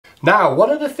Now, one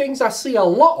of the things I see a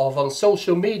lot of on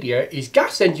social media is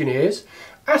gas engineers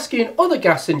asking other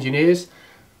gas engineers,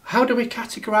 how do we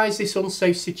categorise this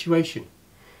unsafe situation?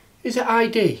 Is it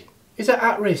ID? Is it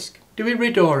at risk? Do we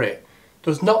RIDOR it?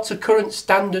 Does not to current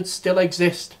standards still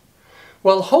exist?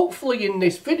 Well, hopefully in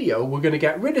this video we're going to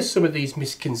get rid of some of these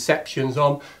misconceptions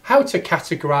on how to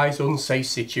categorise unsafe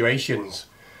situations.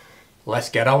 Let's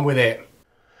get on with it.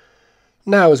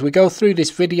 Now, as we go through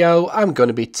this video, I'm going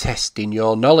to be testing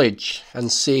your knowledge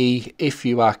and see if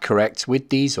you are correct with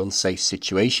these unsafe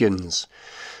situations.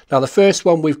 Now, the first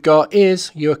one we've got is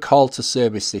you are called to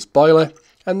service this boiler,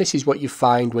 and this is what you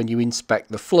find when you inspect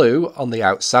the flue on the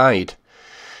outside.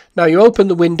 Now, you open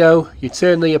the window, you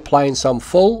turn the appliance on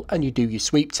full, and you do your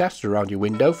sweep test around your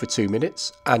window for 2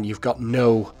 minutes, and you've got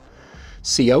no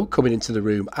CO coming into the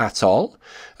room at all,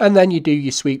 and then you do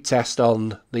your sweep test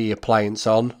on the appliance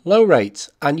on low rate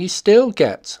and you still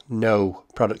get no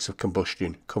products of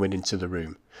combustion coming into the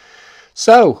room.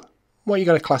 So what are you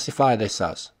going to classify this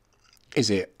as? Is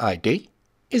it ID?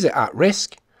 Is it at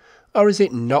risk? Or is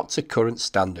it not to current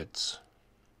standards?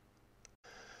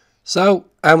 So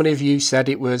how many of you said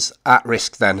it was at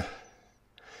risk then?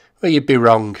 Well, you'd be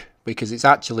wrong, because it's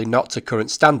actually not to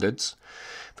current standards,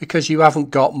 because you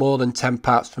haven't got more than 10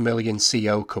 parts per million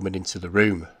CO coming into the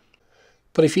room.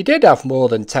 But if you did have more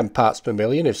than 10 parts per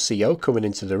million of CO coming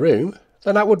into the room,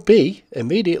 then that would be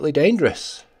immediately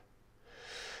dangerous.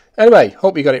 Anyway,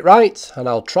 hope you got it right, and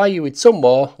I'll try you with some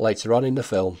more later on in the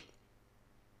film.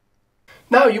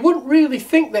 Now, you wouldn't really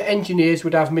think that engineers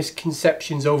would have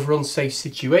misconceptions over unsafe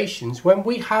situations when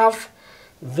we have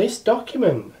this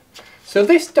document. So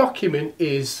this document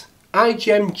is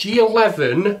IGEM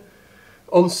G11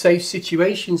 Unsafe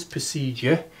Situations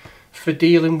Procedure for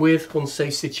dealing with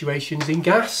unsafe situations in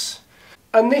gas.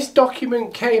 And this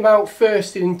document came out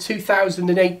first in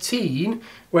 2018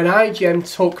 when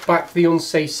IGEM took back the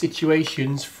unsafe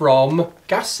situations from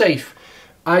GasSafe.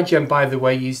 IGEM, by the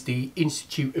way, is the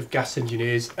Institute of Gas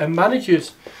Engineers and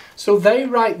Managers. So they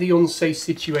write the unsafe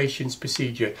situations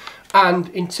procedure. And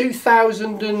in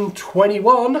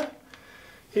 2021,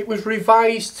 it was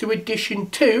revised to edition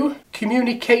 2,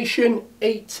 Communication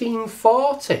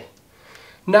 1840.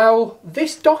 Now,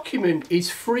 this document is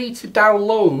free to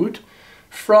download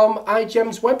from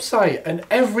IGEM's website, and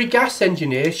every gas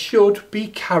engineer should be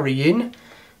carrying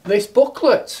this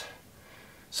booklet.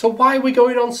 So why are we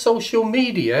going on social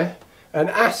media and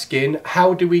asking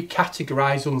how do we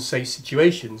categorise unsafe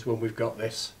situations when we've got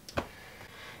this?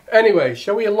 Anyway,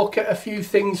 shall we look at a few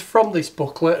things from this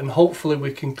booklet, and hopefully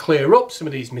we can clear up some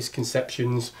of these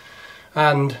misconceptions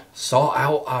and sort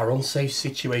out our unsafe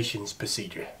situations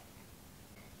procedure.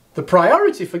 The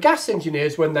priority for gas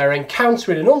engineers when they're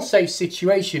encountering an unsafe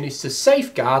situation is to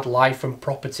safeguard life and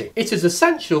property. It is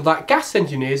essential that gas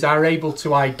engineers are able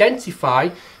to identify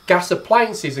gas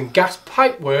appliances and gas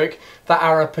pipework that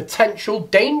are a potential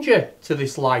danger to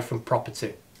this life and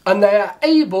property, and they are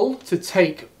able to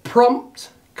take prompt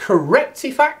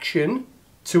corrective action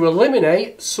to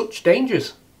eliminate such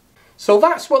dangers. So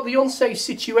that's what the Unsafe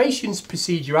Situations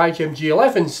Procedure IGEM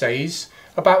G11 says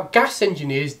about gas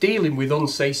engineers dealing with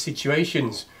unsafe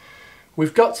situations.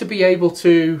 We've got to be able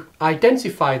to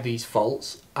identify these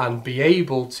faults and be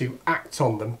able to act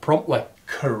on them promptly.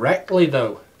 Correctly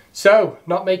though. So,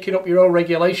 not making up your own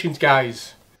regulations,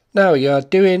 guys. Now, you're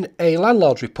doing a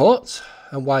landlord report,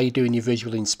 and while you're doing your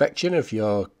visual inspection of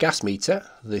your gas meter,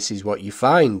 this is what you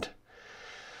find.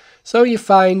 So you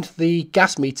find the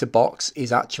gas meter box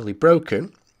is actually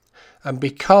broken, and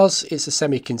because it's a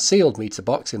semi-concealed meter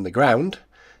box in the ground,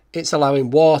 it's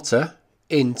allowing water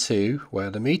into where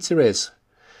the meter is.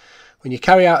 When you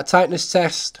carry out a tightness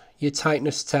test, your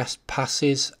tightness test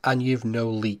passes and you've no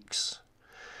leaks.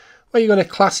 What are you going to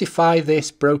classify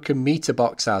this broken meter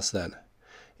box as then?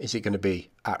 Is it going to be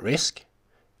at risk?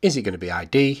 Is it going to be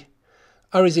ID?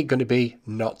 Or is it going to be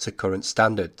not to current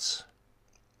standards?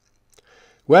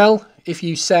 Well, if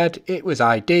you said it was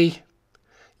ID,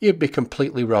 you'd be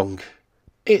completely wrong.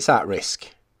 It's at risk.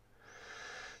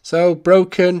 So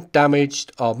broken,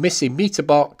 damaged or missing meter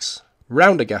box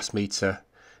round a gas meter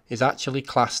is actually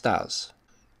classed as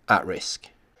at risk.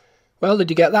 Well, did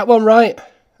you get that one right?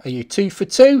 Are you 2 for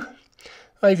 2?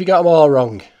 Or have you got them all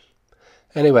wrong?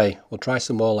 Anyway, we'll try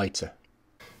some more later.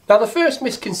 Now, the first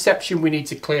misconception we need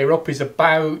to clear up is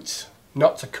about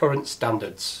not to current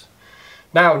standards.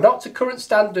 Now, not to current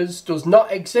standards does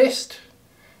not exist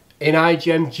in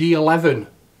IGEM G11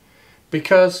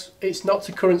 because it's not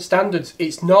to current standards.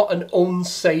 It's not an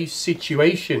unsafe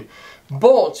situation.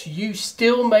 But you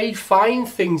still may find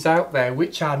things out there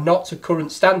which are not to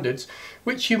current standards,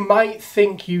 which you might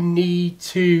think you need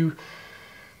to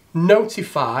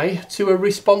notify to a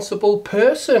responsible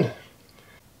person.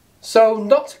 So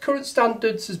not to current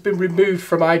standards has been removed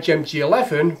from IGEM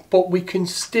G11, but we can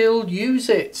still use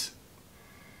it.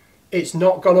 It's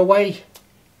not gone away.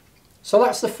 So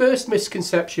that's the first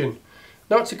misconception.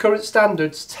 Not to current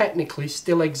standards technically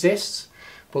still exists,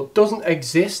 but doesn't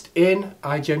exist in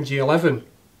IGEM G11.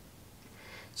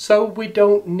 So we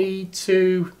don't need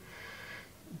to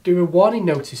do a warning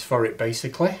notice for it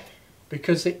basically,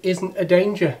 because it isn't a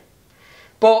danger.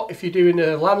 But if you're doing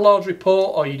a landlord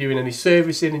report or you're doing any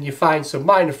servicing and you find some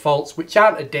minor faults which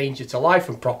aren't a danger to life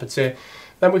and property,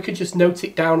 then we could just note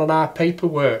it down on our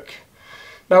paperwork.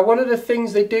 Now, one of the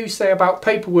things they do say about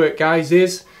paperwork, guys,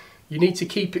 is you need to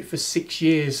keep it for 6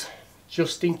 years,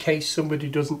 just in case somebody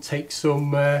doesn't take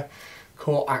some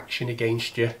court action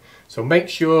against you. So make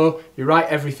sure you write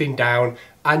everything down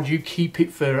and you keep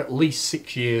it for at least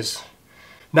 6 years.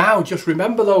 Now, just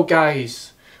remember though,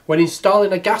 guys, when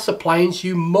installing a gas appliance,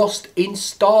 you must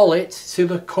install it to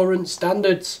the current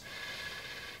standards.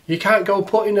 You can't go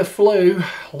putting a flue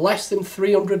less than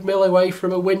 300 mil away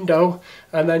from a window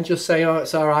and then just say, oh,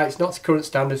 it's alright, it's not to current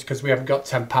standards because we haven't got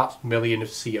 10 parts per million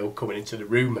of CO coming into the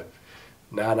room.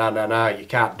 No, you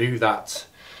can't do that.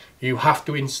 You have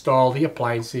to install the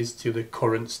appliances to the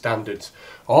current standards,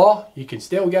 or you can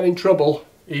still get in trouble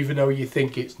even though you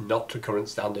think it's not to current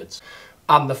standards.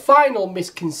 And the final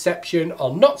misconception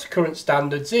on not to current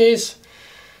standards is,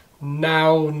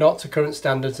 now not to current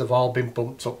standards have all been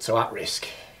bumped up to at risk.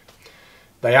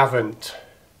 They haven't,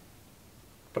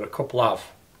 but a couple have.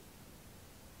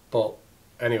 But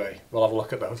anyway, we'll have a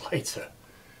look at those later.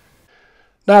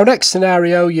 Now, next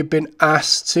scenario, you've been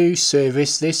asked to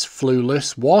service this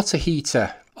flueless water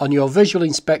heater. On your visual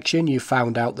inspection, you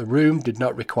found out the room did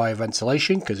not require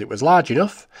ventilation because it was large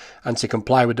enough, and to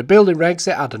comply with the building regs,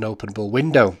 it had an openable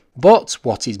window. But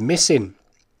what is missing,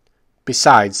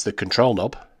 besides the control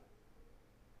knob?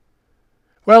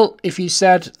 Well, if you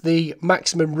said the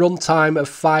maximum runtime of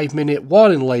 5-minute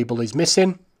warning label is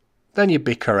missing, then you'd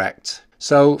be correct.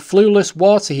 So flueless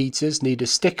water heaters need a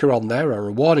sticker on there or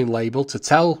a warning label to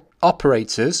tell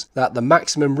operators that the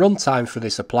maximum runtime for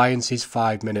this appliance is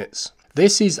 5 minutes.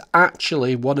 This is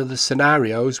actually one of the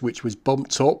scenarios which was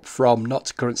bumped up from not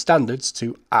to current standards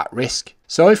to at risk.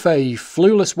 So if a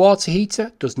flueless water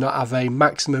heater does not have a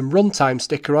maximum runtime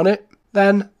sticker on it,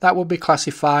 then that will be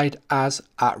classified as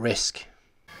at risk.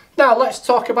 Now let's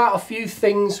talk about a few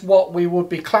things what we would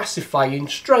be classifying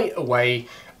straight away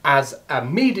as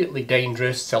immediately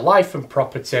dangerous to life and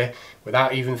property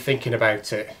without even thinking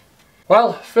about it.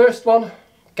 Well, first one,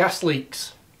 gas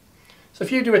leaks. So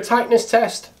if you do a tightness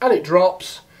test and it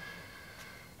drops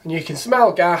and you can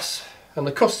smell gas and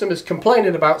the customer's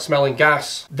complaining about smelling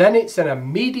gas, then it's an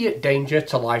immediate danger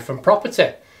to life and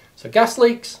property. So gas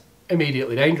leaks,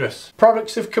 immediately dangerous.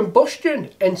 Products of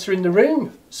combustion entering the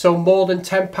room. So more than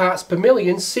 10 parts per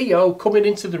million CO coming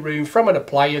into the room from an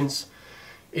appliance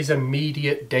is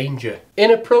immediate danger.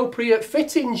 Inappropriate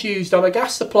fittings used on a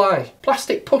gas supply.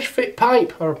 Plastic push fit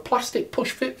pipe or a plastic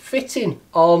push fit fitting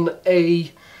on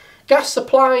a gas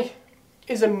supply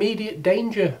is immediate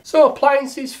danger. So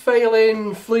appliances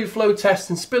failing flue flow tests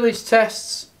and spillage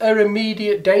tests are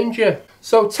immediate danger.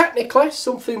 So technically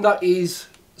something that is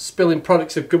spilling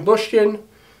products of combustion,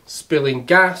 spilling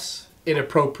gas,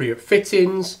 inappropriate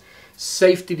fittings,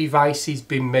 safety devices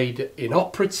being made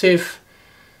inoperative,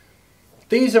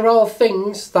 these are all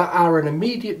things that are an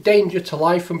immediate danger to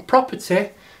life and property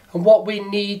and what we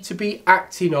need to be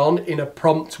acting on in a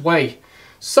prompt way.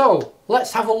 So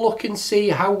let's have a look and see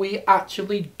how we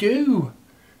actually do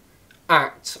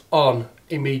act on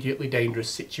immediately dangerous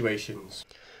situations.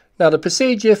 Now the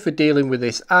procedure for dealing with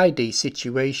this ID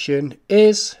situation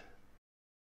is,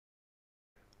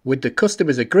 with the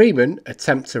customer's agreement,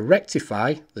 attempt to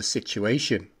rectify the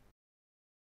situation.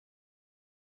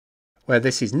 Where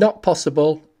this is not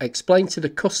possible, explain to the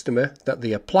customer that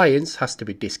the appliance has to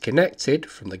be disconnected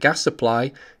from the gas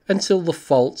supply until the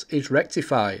fault is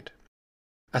rectified.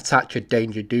 Attach a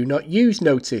danger do not use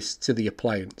notice to the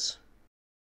appliance.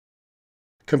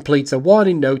 Complete a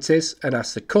warning notice and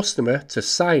ask the customer to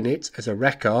sign it as a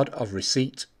record of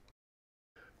receipt.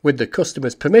 With the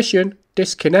customer's permission,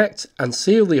 disconnect and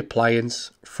seal the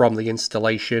appliance from the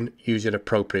installation using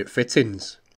appropriate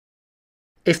fittings.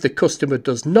 If the customer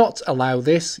does not allow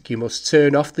this, you must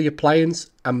turn off the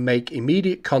appliance and make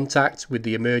immediate contact with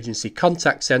the emergency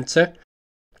contact centre,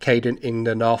 Cadent in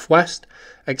the Northwest,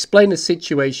 explain the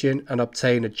situation and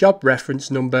obtain a job reference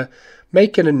number,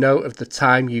 making a note of the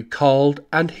time you called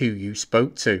and who you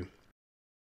spoke to.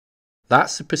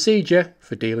 That's the procedure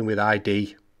for dealing with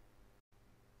ID.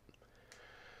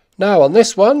 Now on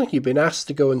this one, you've been asked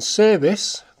to go and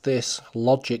service this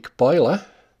logic boiler,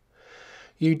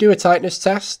 you do a tightness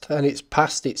test and it's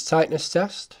passed its tightness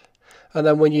test, and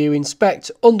then when you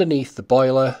inspect underneath the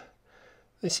boiler,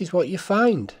 this is what you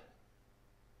find.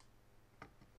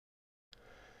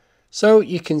 So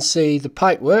you can see the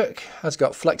pipework has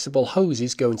got flexible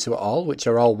hoses going to it all, which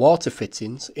are all water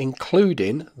fittings,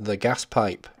 including the gas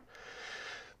pipe.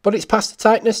 But it's passed the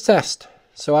tightness test.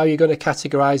 So how are you going to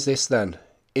categorise this then?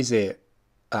 Is it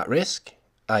at risk,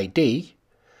 ID,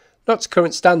 not to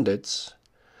current standards,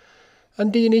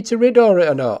 and do you need to RIDOR it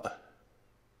or not?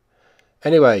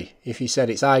 Anyway, if you said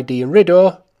it's ID and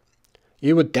RIDOR,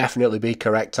 you would definitely be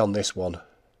correct on this one.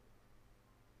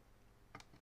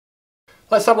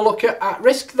 Let's have a look at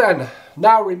risk then.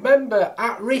 Now remember,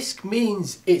 at risk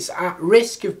means it's at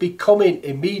risk of becoming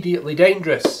immediately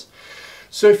dangerous.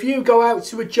 So if you go out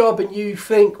to a job and you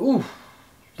think, ooh,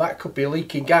 that could be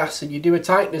leaking gas, and you do a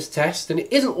tightness test and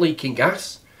it isn't leaking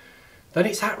gas, then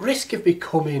it's at risk of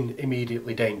becoming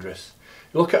immediately dangerous.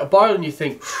 You look at a boiler and you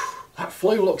think, that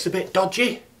flue looks a bit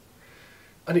dodgy,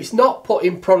 and it's not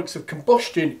putting products of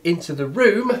combustion into the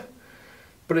room,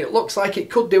 but it looks like it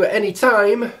could do at any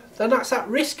time, then that's at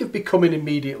risk of becoming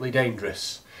immediately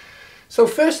dangerous. So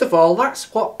first of all,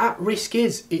 that's what at risk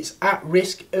is. It's at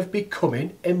risk of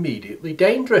becoming immediately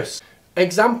dangerous.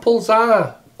 Examples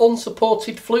are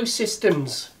unsupported flue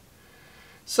systems.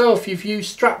 So if you've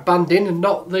used strap banding and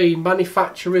not the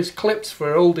manufacturer's clips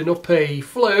for holding up a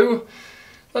flue,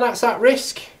 then that's at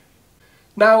risk.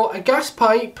 Now a gas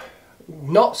pipe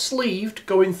not sleeved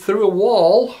going through a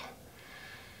wall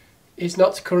is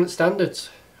not to current standards.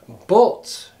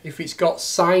 But if it's got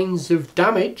signs of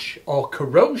damage or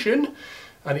corrosion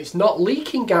and it's not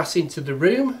leaking gas into the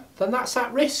room, then that's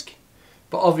at risk.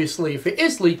 But obviously if it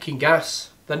is leaking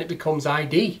gas, then it becomes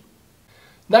ID.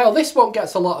 Now this one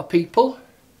gets a lot of people.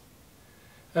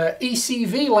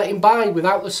 ECV letting by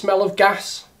without the smell of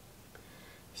gas.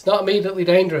 It's not immediately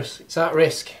dangerous, it's at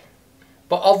risk.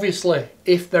 But obviously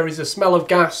if there is a smell of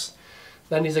gas,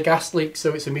 then there's a gas leak,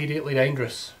 so it's immediately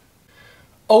dangerous.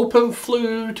 Open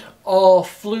flued or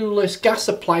flueless gas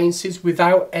appliances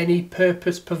without any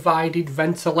purpose provided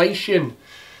ventilation.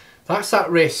 That's at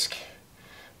risk.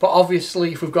 But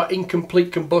obviously if we've got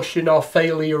incomplete combustion or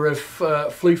failure of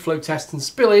flue flow test and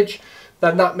spillage,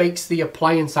 then that makes the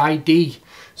appliance ID.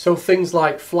 So things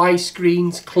like fly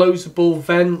screens, closable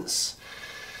vents,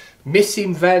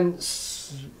 missing vents,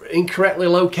 incorrectly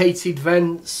located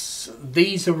vents,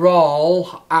 these are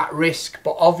all at risk.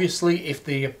 But obviously if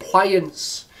the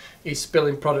appliance is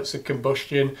spilling products of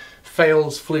combustion,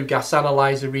 fails flue gas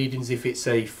analyzer readings, if it's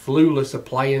a flueless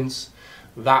appliance,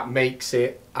 that makes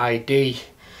it ID.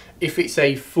 If it's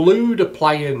a flued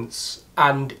appliance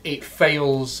and it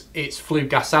fails its flue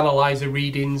gas analyzer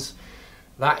readings,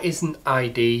 that isn't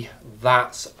ID,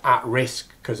 that's at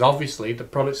risk, because obviously the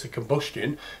products of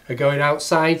combustion are going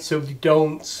outside, so they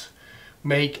don't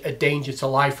make a danger to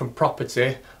life and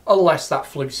property unless that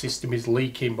flue system is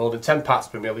leaking more than 10 parts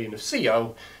per million of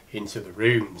CO into the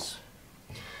rooms.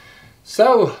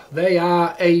 So they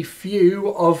are a few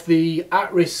of the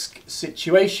at-risk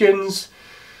situations.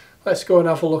 Let's go and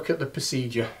have a look at the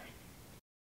procedure.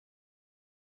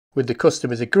 With the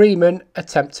customer's agreement,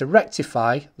 attempt to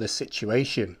rectify the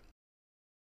situation.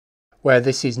 Where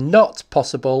this is not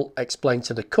possible, explain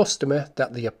to the customer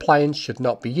that the appliance should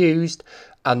not be used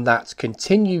and that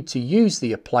continue to use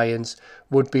the appliance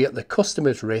would be at the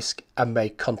customer's risk and may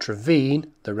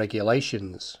contravene the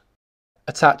regulations.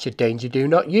 Attach a danger do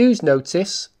not use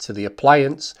notice to the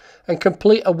appliance and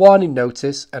complete a warning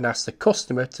notice and ask the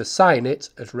customer to sign it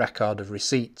as record of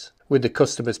receipt. With the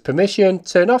customer's permission,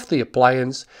 turn off the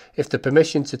appliance. If the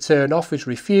permission to turn off is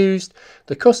refused,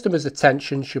 the customer's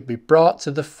attention should be brought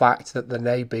to the fact that there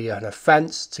may be an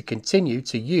offence to continue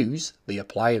to use the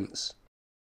appliance.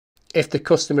 If the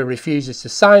customer refuses to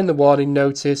sign the warning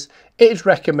notice, it is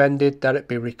recommended that it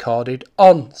be recorded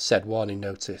on said warning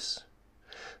notice.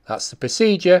 That's the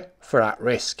procedure for at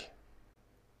risk.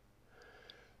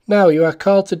 Now you are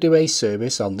called to do a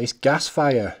service on this gas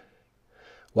fire.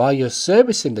 While you're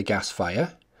servicing the gas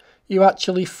fire, you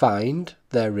actually find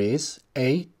there is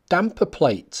a damper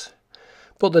plate.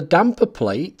 But the damper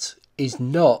plate is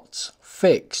not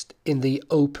fixed in the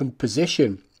open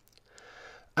position.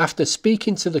 After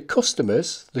speaking to the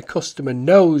customer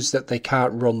knows that they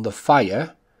can't run the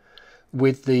fire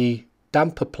with the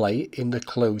damper plate in the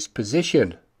closed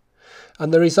position.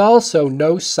 And there is also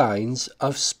no signs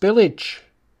of spillage.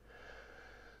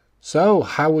 So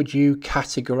how would you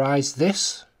categorise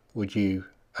this? Would you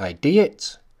ID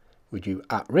it? Would you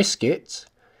at risk it?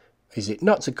 Is it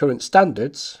not to current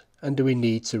standards? And do we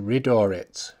need to RIDOR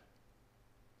it?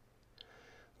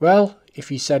 Well,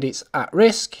 if you said it's at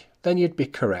risk, then you'd be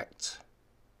correct.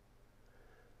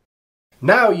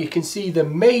 Now you can see the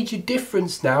major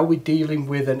difference now with dealing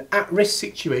with an at-risk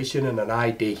situation and an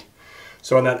ID.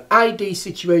 So in an ID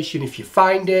situation, if you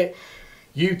find it,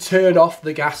 you turn off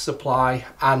the gas supply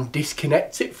and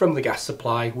disconnect it from the gas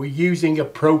supply. We're using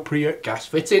appropriate gas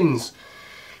fittings.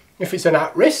 If it's an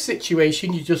at-risk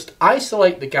situation, you just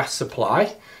isolate the gas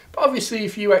supply. But obviously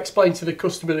if you explain to the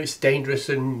customer that it's dangerous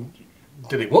and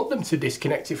do they want them to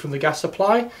disconnect it from the gas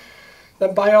supply,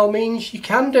 then by all means you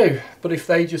can do. But if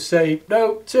they just say,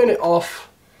 no, turn it off,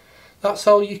 that's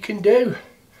all you can do.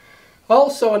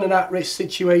 Also in an at-risk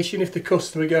situation, if the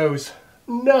customer goes,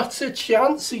 not a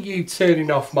chance of you turning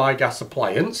off my gas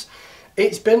appliance,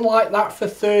 it's been like that for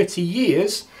 30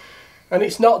 years and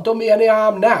it's not done me any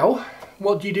harm now,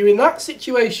 what do you do in that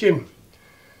situation?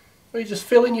 Well, you just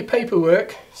fill in your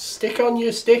paperwork, stick on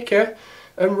your sticker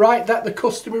and write that the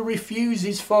customer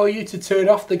refuses for you to turn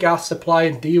off the gas supply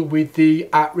and deal with the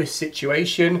at-risk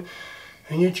situation,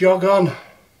 and you jog on.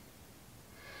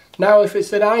 Now if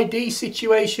it's an ID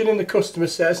situation and the customer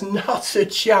says not a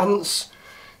chance,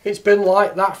 it's been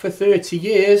like that for 30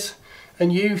 years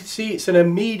and you see it's an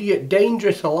immediate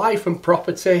danger to life and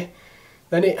property,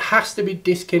 then it has to be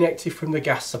disconnected from the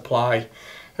gas supply.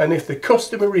 And if the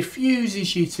customer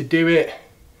refuses you to do it,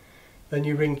 then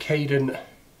you ring Cadent.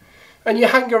 And you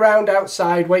hang around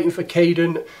outside waiting for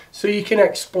Cadent so you can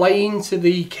explain to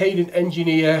the Cadent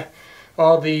engineer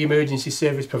or the emergency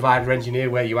service provider engineer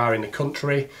where you are in the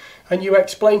country, and you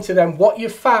explain to them what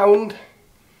you've found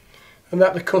and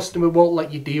that the customer won't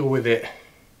let you deal with it.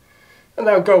 And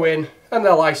they'll go in and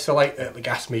they'll isolate the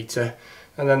gas meter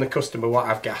and then the customer won't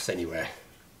have gas anyway.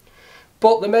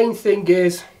 But the main thing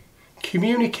is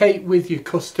communicate with your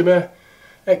customer,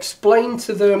 explain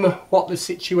to them what the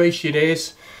situation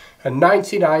is, and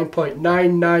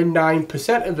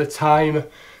 99.999% of the time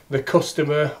the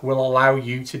customer will allow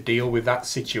you to deal with that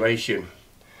situation.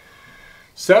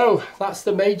 So that's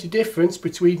the major difference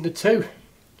between the two.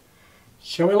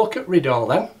 Shall we look at RIDDOR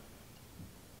then?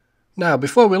 Now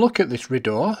before we look at this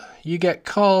RIDDOR, you get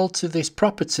called to this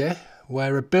property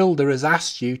where a builder has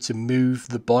asked you to move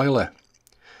the boiler.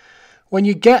 When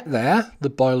you get there, the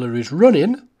boiler is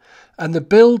running and the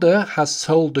builder has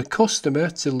told the customer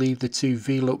to leave the two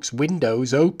Velux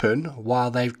windows open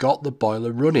while they've got the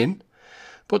boiler running,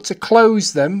 but to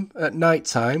close them at night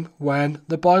time when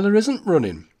the boiler isn't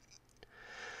running.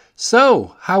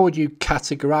 So how would you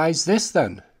categorise this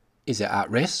then? Is it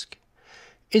at risk?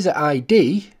 Is it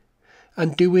ID?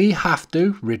 And do we have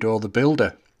to RIDDOR the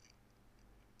builder?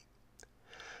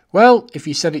 Well, if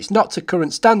you said it's not to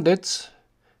current standards,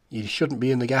 you shouldn't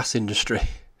be in the gas industry.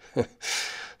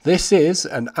 This is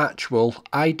an actual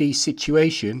ID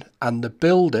situation and the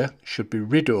builder should be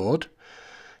RIDDORed,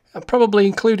 and probably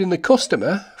including the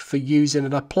customer for using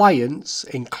an appliance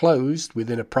enclosed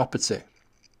within a property.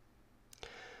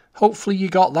 Hopefully you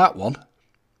got that one.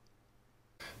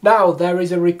 Now there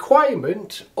is a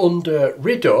requirement under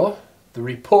RIDDOR, the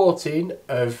reporting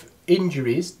of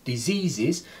injuries,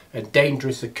 diseases and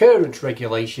dangerous occurrence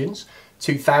regulations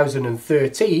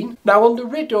 2013. Now under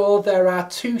RIDDOR there are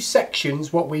two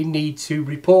sections what we need to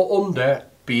report under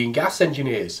being gas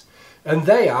engineers, and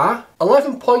they are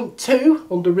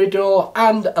 11.2 under RIDDOR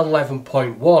and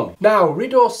 11.1. Now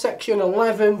RIDDOR section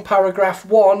 11 paragraph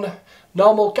 1,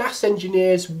 normal gas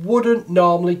engineers wouldn't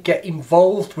normally get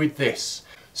involved with this.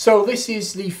 So this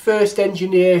is the first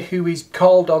engineer who is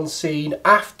called on scene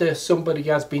after somebody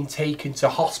has been taken to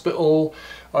hospital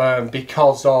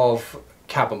because of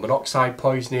carbon monoxide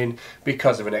poisoning,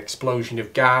 because of an explosion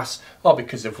of gas, or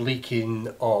because of leaking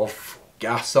of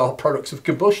gas or products of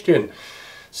combustion.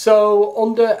 So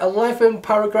under 11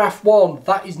 paragraph 1,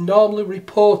 that is normally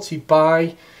reported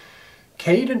by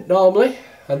Cadent normally,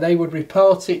 and they would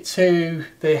report it to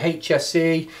the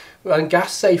HSE and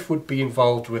GasSafe would be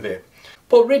involved with it.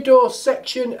 But RIDDOR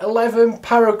section 11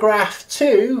 paragraph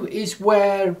 2 is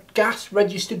where gas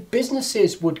registered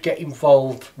businesses would get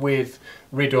involved with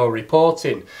RIDDOR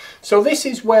reporting. So this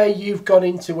is where you've gone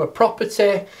into a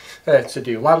property to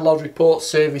do landlord report,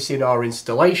 servicing or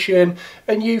installation,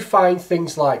 and you find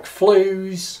things like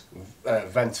flues,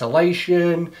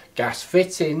 ventilation, gas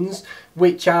fittings,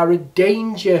 which are a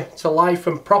danger to life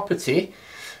and property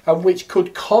and which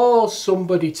could cause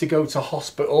somebody to go to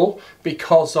hospital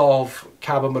because of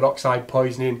carbon monoxide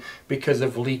poisoning, because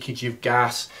of leakage of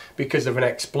gas, because of an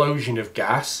explosion of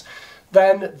gas,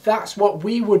 then that's what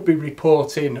we would be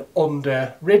reporting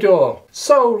under RIDDOR.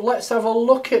 So let's have a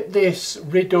look at this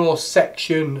RIDDOR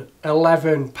section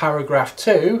 11 paragraph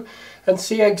 2 and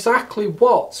see exactly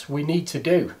what we need to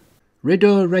do.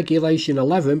 RIDDOR Regulation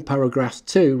 11 paragraph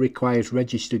 2 requires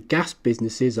registered gas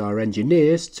businesses or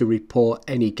engineers to report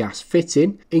any gas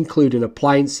fitting, including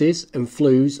appliances and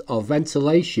flues or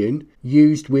ventilation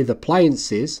used with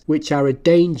appliances which are a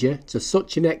danger to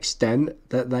such an extent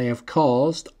that they have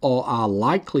caused or are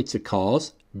likely to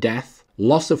cause death,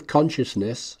 loss of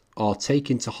consciousness or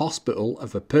taking to hospital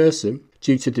of a person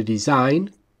due to the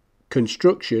design,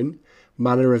 construction,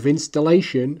 manner of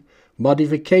installation,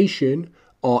 modification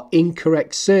or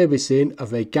incorrect servicing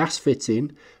of a gas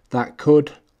fitting that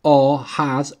could or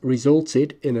has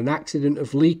resulted in an accident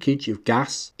of leakage of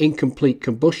gas, incomplete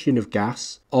combustion of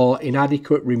gas, or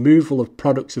inadequate removal of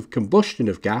products of combustion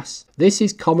of gas. This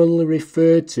is commonly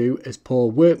referred to as poor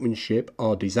workmanship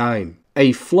or design.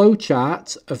 A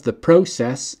flowchart of the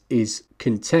process is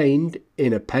contained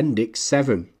in Appendix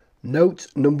 7. Note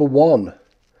number 1.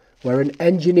 Where an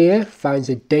engineer finds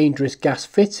a dangerous gas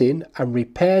fitting and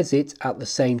repairs it at the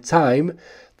same time,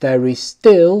 there is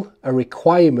still a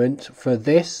requirement for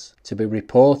this to be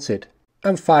reported.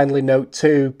 And finally, note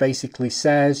 2 basically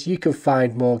says you can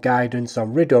find more guidance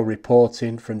on RIDDOR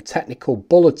reporting from Technical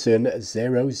Bulletin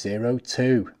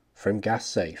 002 from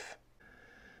GasSafe.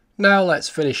 Now let's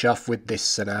finish off with this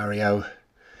scenario.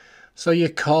 So you're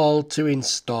called to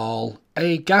install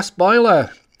a gas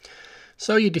boiler.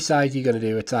 So you decide you're going to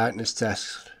do a tightness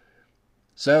test.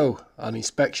 So, on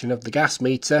inspection of the gas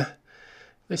meter,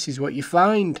 this is what you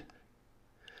find.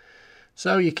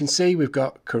 So you can see we've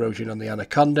got corrosion on the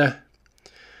anaconda,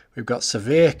 we've got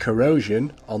severe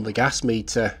corrosion on the gas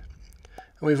meter,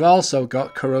 and we've also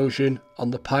got corrosion on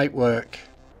the pipework.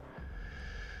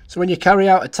 So when you carry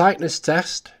out a tightness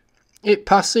test, it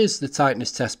passes the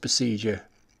tightness test procedure.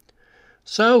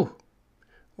 So,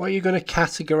 what are you going to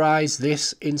categorise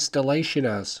this installation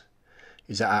as?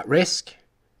 Is it at risk?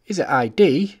 Is it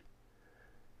ID?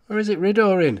 Or is it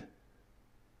RIDDORing?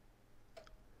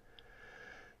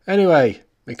 Anyway,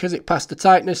 because it passed the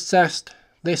tightness test,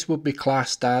 this would be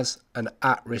classed as an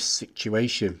at-risk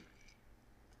situation.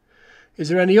 Is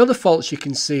there any other faults you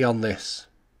can see on this?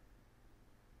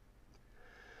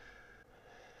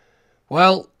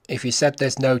 Well, if you said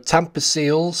there's no tamper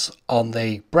seals on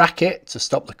the bracket to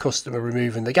stop the customer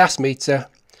removing the gas meter,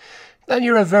 then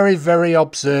you're a very, very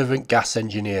observant gas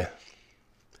engineer.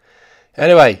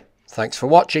 Anyway, thanks for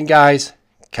watching, guys.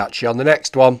 Catch you on the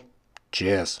next one.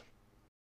 Cheers.